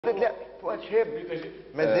لا، فؤاد شهاب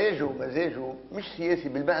مزاجه مش سياسي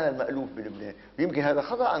بالمعنى المألوف بلبنان، ويمكن هذا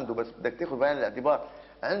خطأ عنده، بس بدك تاخذ بعين الاعتبار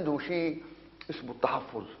عنده شيء اسمه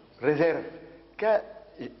التحفظ، ريزيرف،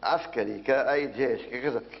 كعسكري، كقائد جيش،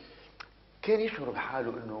 ككذا. كان يشعر بحاله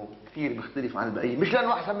انه كثير مختلف عن البقيه، مش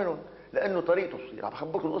لانه احسن منهم، لانه طريقته تصير. عم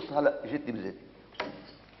بخبركم القصه هلا جتني بذاتي.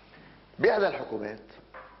 باحدى الحكومات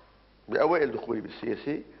باوائل دخولي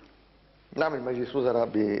بالسياسه نعمل مجلس وزراء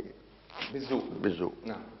بالذوق.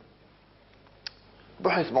 نعم.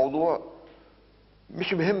 بحث موضوع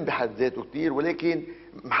مش مهم بحد ذاته كثير، ولكن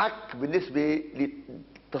محك بالنسبه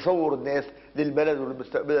لتصور الناس للبلد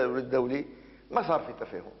ولمستقبلها وللدوله. ما صار في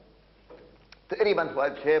تفاهم. تقريبا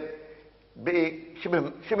فؤاد شهاب بقي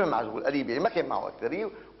شبه معزول قريب، يعني ما كان معه اكثريه،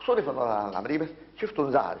 وصرف النظر عن العمليه، بس شفته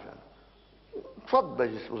انزعج. تفضل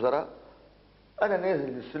مجلس وزراء، انا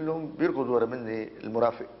نازل من السلم بيركض ورا مني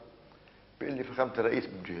المرافق بيقول لي فخامه الرئيس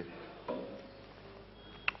بده.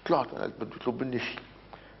 طلعت انا بده يطلب مني شيء،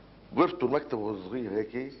 وقفت المكتب وهو صغير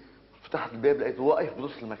هيك، فتحت الباب لقيته واقف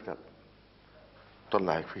بنص المكتب،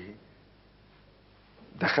 طلع هيك فيه.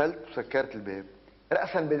 دخلت وسكرت الباب،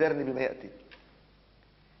 رأسا بادرني بما يأتي.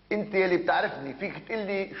 انت يلي بتعرفني فيك تقول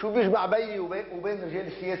لي شو بيجمع بيني وبين رجال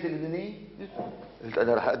السياسه اللبنانيه؟ قلت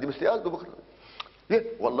انا رح اقدم استقالته بكره.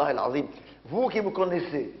 والله العظيم vous qui me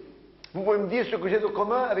connaissez vous pouvez me dire ce que j'ai de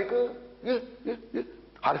commun avec eux.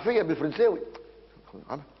 حرفيا بالفرنساوي.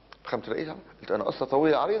 فخامة الرئيس، قلت انا قصه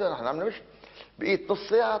طويله عريضه نحن عم نمشي. بقيت نص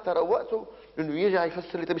ساعه تروقته انه يجي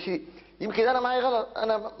يفسر لي تمثيلي. يمكن انا معي غلط،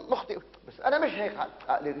 انا مخطئ، بس انا مش هيك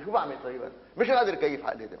عقليتي. شو بعمل طيب؟ انا مش قادر كيف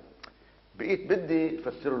عقليتي. بقيت بدي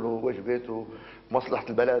افسر له واجباته، مصلحه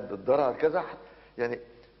البلد، الضرر، كذا. يعني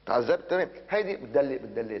تعذبت تمام. هيدي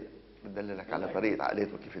بتدللك على طريقه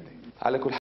عقليته كيف. على كل